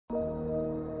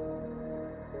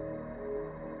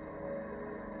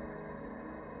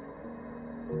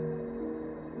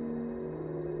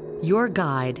your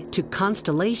guide to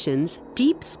constellations,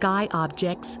 deep sky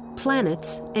objects,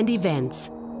 planets, and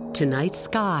events. Tonight's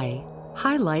sky,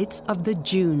 highlights of the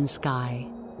June sky.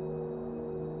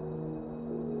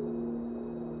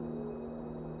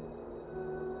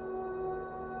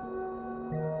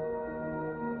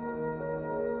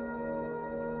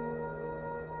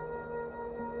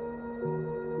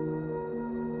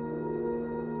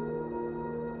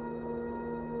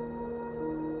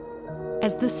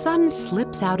 As the sun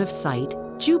slips out of sight,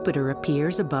 Jupiter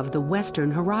appears above the western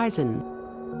horizon.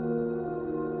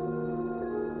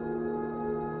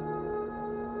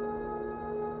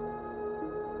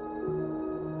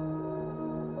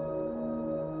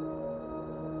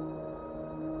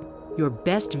 Your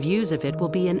best views of it will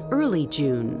be in early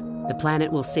June. The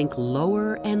planet will sink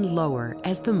lower and lower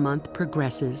as the month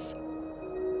progresses.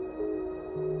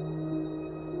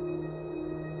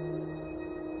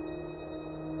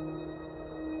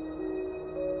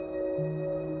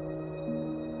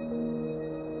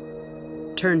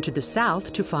 Turn to the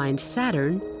south to find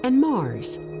Saturn and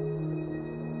Mars.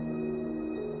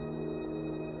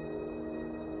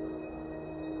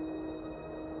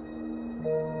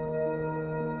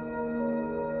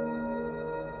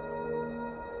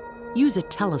 Use a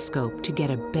telescope to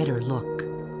get a better look.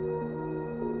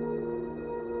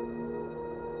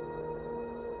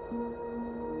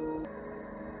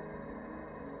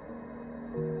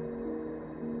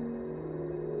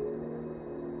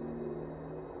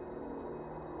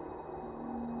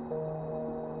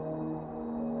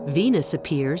 Venus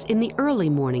appears in the early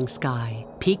morning sky,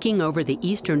 peeking over the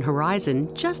eastern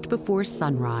horizon just before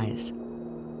sunrise.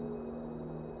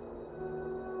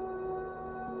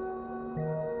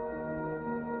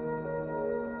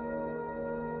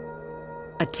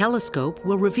 A telescope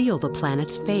will reveal the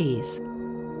planet's phase.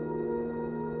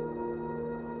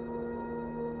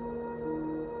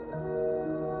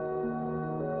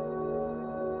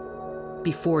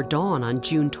 Before dawn on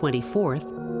June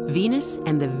 24th, Venus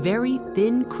and the very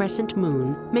thin crescent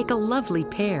moon make a lovely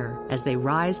pair as they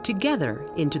rise together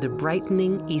into the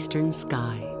brightening eastern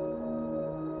sky.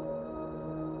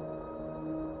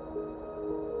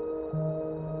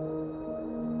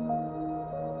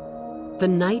 The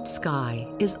night sky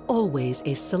is always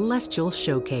a celestial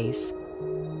showcase.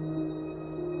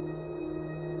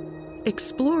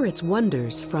 Explore its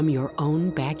wonders from your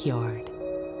own backyard.